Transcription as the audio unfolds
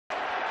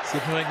See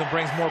if New England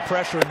brings more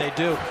pressure, and they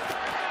do.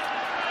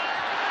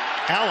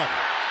 Allen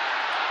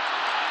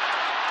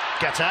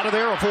gets out of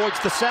there, avoids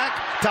the sack,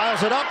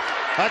 dials it up.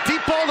 A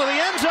deep ball to the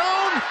end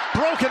zone,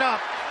 broken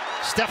up.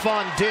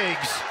 Stefon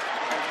Diggs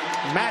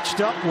matched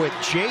up with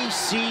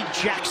J.C.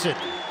 Jackson.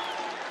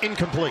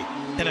 Incomplete.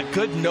 And a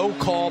good no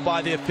call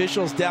by the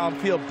officials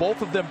downfield.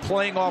 Both of them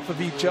playing off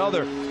of each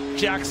other,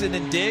 Jackson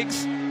and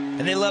Diggs, and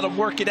they let them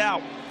work it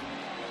out.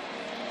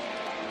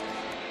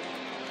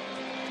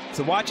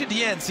 So watch at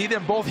the end. See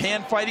them both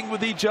hand fighting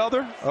with each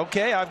other?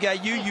 Okay, I've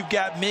got you, you've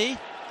got me.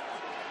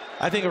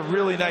 I think a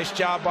really nice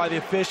job by the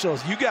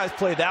officials. You guys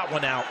play that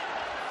one out.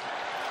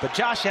 But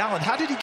Josh Allen, how did he